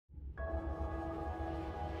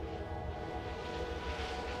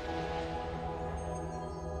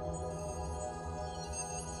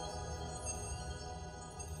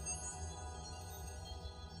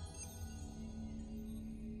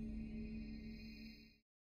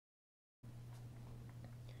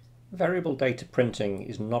Variable data printing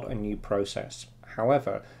is not a new process.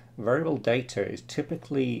 However, variable data is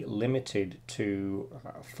typically limited to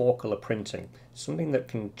four color printing, something that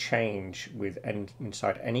can change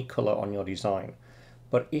inside any color on your design.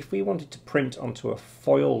 But if we wanted to print onto a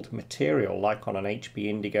foiled material, like on an HP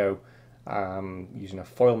Indigo, using a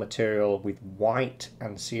foil material with white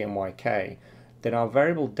and CMYK, then our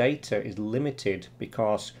variable data is limited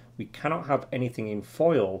because we cannot have anything in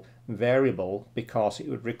foil variable because it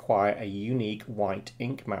would require a unique white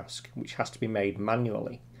ink mask, which has to be made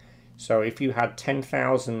manually. So if you had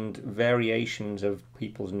 10,000 variations of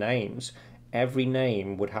people's names, every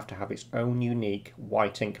name would have to have its own unique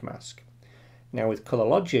white ink mask. Now with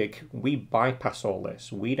ColorLogic, we bypass all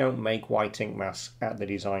this. We don't make white ink masks at the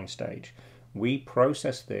design stage. We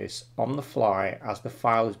process this on the fly as the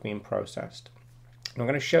file is being processed. And I'm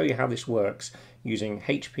going to show you how this works using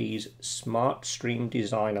HP's SmartStream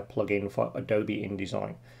Designer plugin for Adobe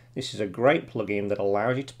InDesign. This is a great plugin that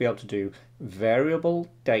allows you to be able to do variable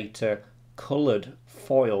data colored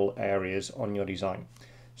foil areas on your design.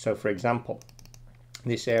 So for example,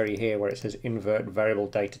 this area here where it says invert variable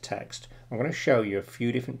data text, I'm going to show you a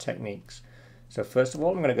few different techniques. So first of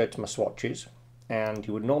all, I'm going to go to my swatches, and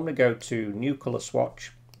you would normally go to new color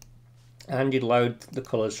swatch and you'd load the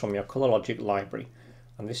colors from your ColorLogic library.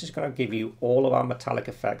 And this is going to give you all of our metallic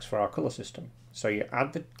effects for our color system. So you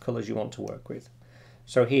add the colors you want to work with.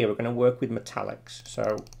 So here we're going to work with metallics.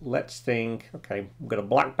 So let's think, okay, we've got a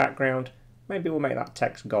black background, maybe we'll make that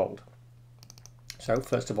text gold. So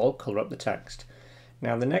first of all, color up the text.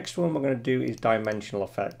 Now the next one we're going to do is dimensional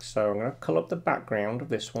effects. So I'm going to color up the background of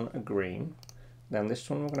this one a green, then this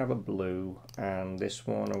one we're going to have a blue, and this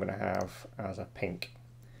one I'm going to have as a pink.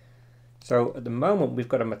 So at the moment we've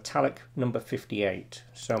got a metallic number 58,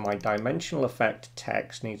 so my dimensional effect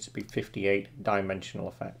text needs to be 58 dimensional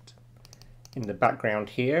effect. In the background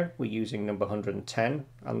here we're using number 110,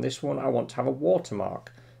 and this one I want to have a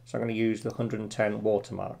watermark, so I'm going to use the 110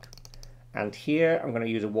 watermark. And here I'm going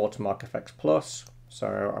to use a watermark effects plus, so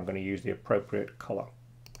I'm going to use the appropriate color.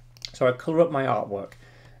 So I color up my artwork.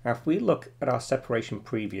 Now if we look at our separation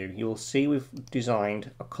preview, you will see we've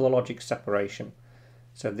designed a ColorLogic separation.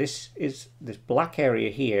 So this black area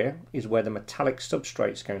here is where the metallic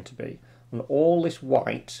substrate is going to be. And all this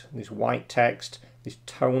white text, this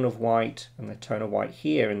tone of white and the tone of white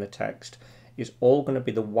here in the text is all going to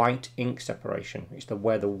be the white ink separation. It's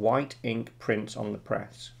where the white ink prints on the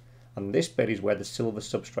press. And this bit is where the silver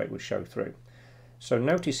substrate will show through. So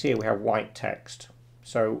notice here we have white text.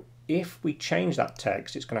 So if we change that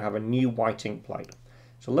text, it's going to have a new white ink plate.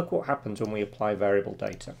 So look what happens when we apply variable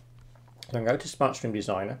data. So I'm going to go to SmartStream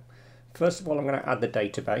Designer. First of all, I'm going to add the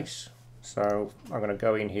database. So I'm going to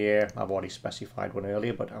go in here. I've already specified one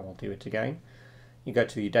earlier, but I will do it again. You go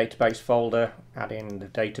to the database folder, add in the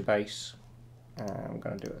database. I'm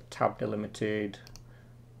going to do a tab delimited.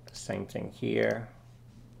 Same thing here.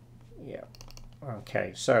 Yeah.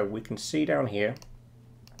 Okay, so we can see down here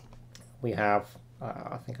we have,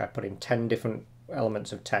 I think I put in 10 different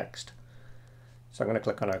elements of text. So I'm going to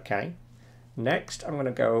click on OK. Next, I'm going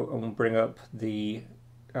to go and bring up the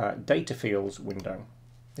data fields window.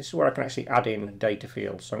 This is where I can actually add in data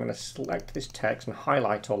fields. So I'm going to select this text and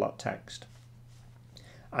highlight all that text.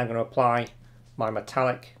 I'm going to apply my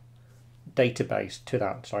metallic database to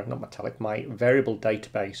that. Sorry, not metallic, my variable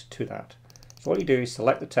database to that. So what you do is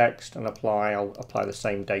select the text and I'll apply the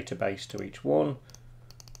same database to each one.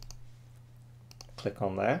 Click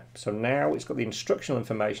on there. So now it's got the instructional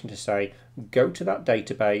information to say go to that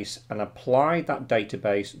database and apply that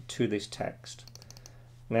database to this text.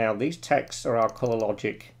 Now these texts are our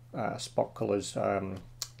ColorLogic spot colors.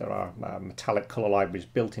 There are metallic color libraries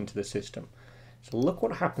built into the system. So look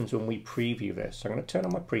what happens when we preview this. So I'm going to turn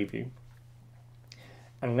on my preview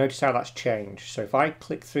and notice how that's changed. So if I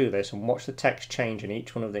click through this and watch the text change in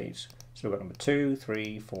each one of these. So we've got number 2,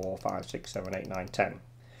 3, 4, 5, 6, 7, 8, 9, 10.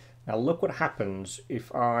 Now look what happens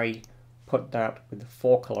if I put that with the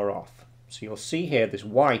 4 color off. So you'll see here this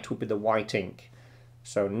white will be the white ink.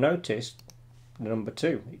 So notice number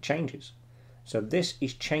 2, it changes. So this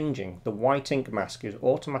is changing. The white ink mask is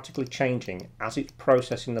automatically changing as it's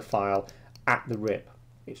processing the file at the rip.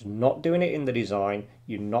 It's not doing it in the design.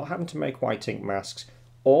 You're not having to make white ink masks.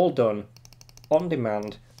 All done on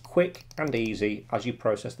demand, quick and easy as you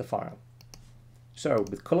process the file. So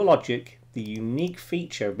with ColorLogic, the unique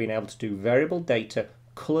feature of being able to do variable data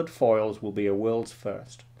colored foils will be a world's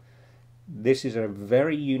first. This is a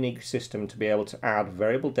very unique system to be able to add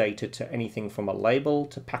variable data to anything from a label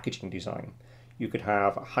to packaging design. You could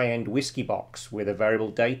have a high-end whiskey box with a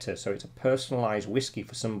variable data, so it's a personalized whiskey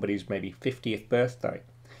for somebody's maybe 50th birthday.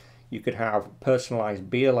 You could have personalized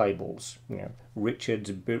beer labels, Richard's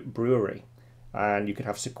Brewery, and you could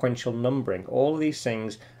have sequential numbering. All of these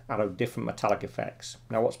things out of different metallic effects.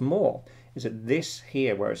 Now what's more is that this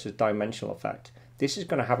here, where it says dimensional effect, this is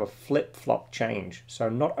going to have a flip-flop change. So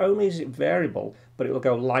not only is it variable, but it will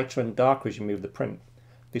go lighter and darker as you move the print.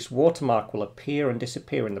 This watermark will appear and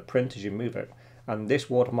disappear in the print as you move it. And this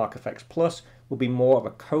watermark effects plus will be more of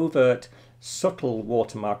a covert, subtle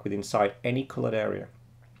watermark with inside any colored area.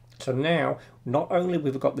 So now, not only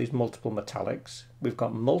we've got these multiple metallics, we've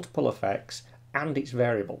got multiple effects, and it's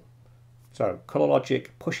variable. So, ColorLogic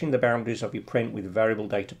pushing the boundaries of your print with variable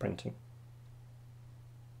data printing.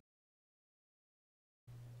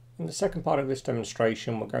 In the second part of this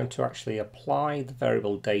demonstration, we're going to actually apply the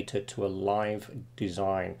variable data to a live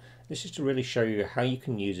design. This is to really show you how you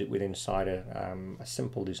can use it within inside a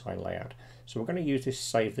simple design layout. So we're going to use this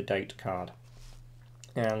save the date card.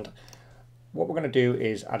 And what we're going to do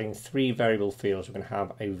is add in 3 variable fields. We're going to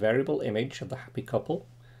have a variable image of the happy couple.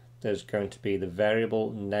 There's going to be the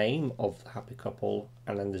variable name of the happy couple,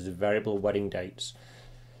 and then there's the variable wedding dates.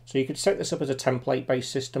 So you could set this up as a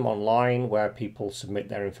template-based system online where people submit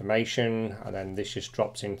their information, and then this just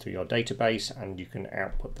drops in through your database and you can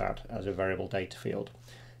output that as a variable data field.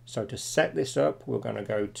 So to set this up, we're going to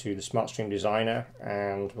go to the SmartStream Designer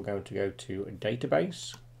and we're going to go to a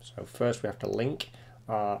database. So first we have to link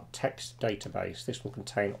our text database. This will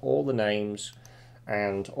contain all the names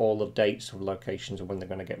and all the dates of locations of when they're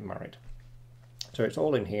going to get married. So it's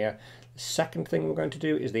all in here. The second thing we're going to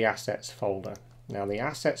do is the assets folder. Now the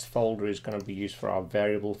assets folder is going to be used for our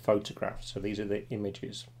variable photographs. So these are the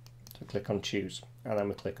images. So click on choose and then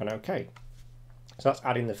we click on OK. So that's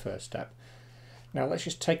adding the first step. Now let's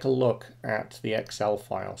just take a look at the Excel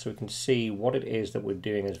file so we can see what it is that we're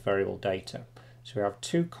doing as variable data. So we have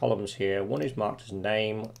 2 columns here. One is marked as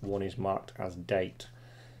name, one is marked as date.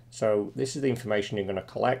 So this is the information you're going to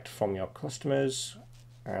collect from your customers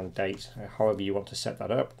and date, however you want to set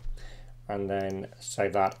that up, and then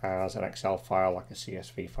save that as an Excel file like a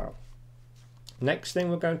CSV file. Next thing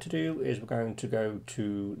we're going to do is we're going to go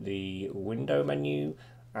to the window menu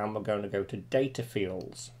and we're going to go to data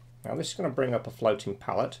fields. Now this is going to bring up a floating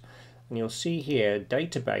palette, and you'll see here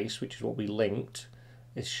database, which is what we linked,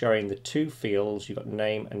 is showing the 2 fields. You've got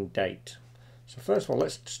name and date. So first of all,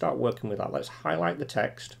 let's start working with that. Let's highlight the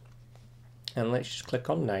text and let's just click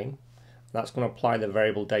on name. That's going to apply the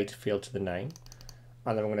variable data field to the name,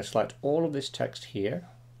 and then we're going to select all of this text here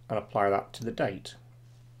and apply that to the date.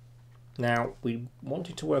 Now we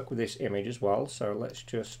wanted to work with this image as well, so let's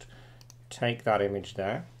just take that image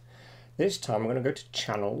there. This time we're going to go to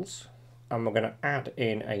channels and we're going to add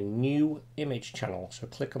in a new image channel. So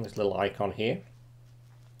click on this little icon here.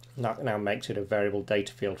 And that now makes it a variable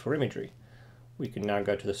data field for imagery. We can now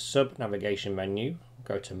go to the sub navigation menu,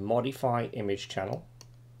 go to modify image channel.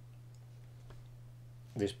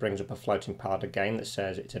 This brings up a floating palette again that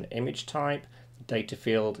says it's an image type. The data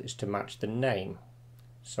field is to match the name.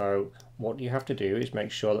 So what you have to do is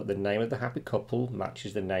make sure that the name of the happy couple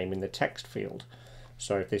matches the name in the text field.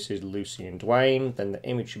 So if this is Lucy and Dwayne, then the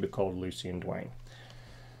image should be called Lucy and Dwayne.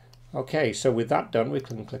 Okay, so with that done, we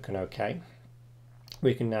can click on OK.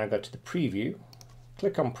 We can now go to the preview,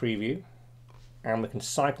 click on preview, and we can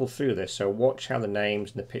cycle through this. So watch how the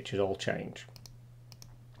names and the pictures all change.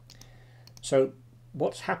 So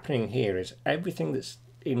what's happening here is everything that's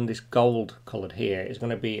in this gold coloured here is going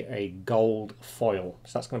to be a gold foil.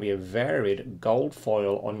 So that's going to be a varied gold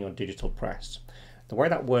foil on your digital press. The way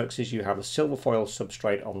that works is you have a silver foil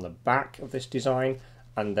substrate on the back of this design,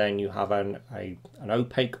 and then you have an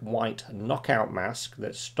opaque white knockout mask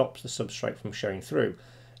that stops the substrate from showing through.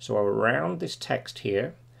 So around this text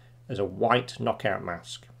here, there's a white knockout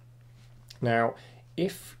mask. Now,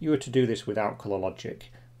 if you were to do this without ColorLogic,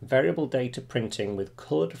 variable data printing with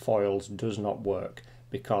coloured foils does not work,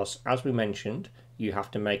 because as we mentioned, you have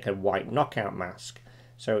to make a white knockout mask.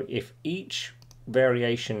 So if each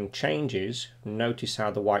variation changes, notice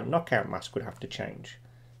how the white knockout mask would have to change.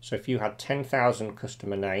 So if you had 10,000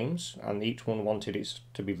 customer names and each one wanted it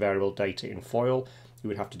to be variable data in foil, you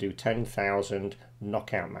would have to do 10,000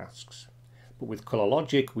 knockout masks. But with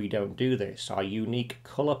ColorLogic, we don't do this. Our unique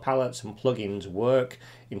color palettes and plugins work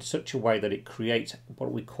in such a way that it creates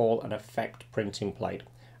what we call an effect printing plate.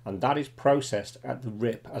 And that is processed at the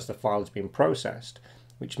rip as the file is being processed,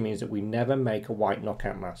 which means that we never make a white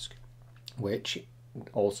knockout mask, which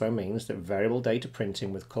also means that variable data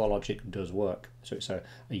printing with ColorLogic does work. So it's a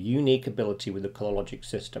unique ability with the ColorLogic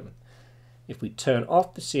system. If we turn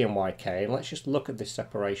off the CMYK, and let's just look at this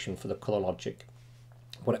separation for the ColorLogic,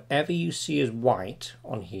 whatever you see as white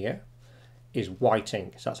on here is white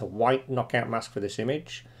ink. So that's a white knockout mask for this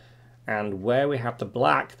image. and where we have the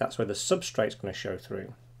black, that's where the substrate's going to show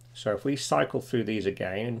through. So if we cycle through these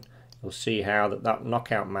again, you'll see how that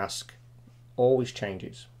knockout mask always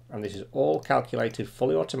changes, and this is all calculated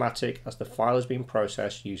fully automatic as the file is being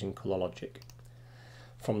processed using color logic.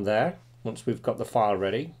 From there, once we've got the file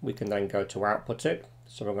ready, we can then go to output it.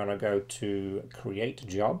 So we're going to go to create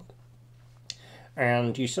job,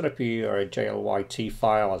 and you set up your JLYT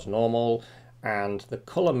file as normal, and the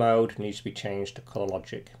color mode needs to be changed to color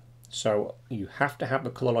logic. So you have to have the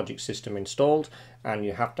color logic system installed, and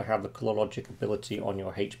you have to have the color logic ability on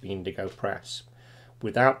your HP Indigo press.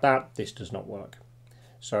 Without that, this does not work.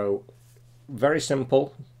 So very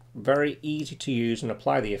simple, very easy to use and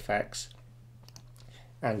apply the effects,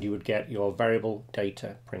 and you would get your variable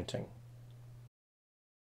data printing.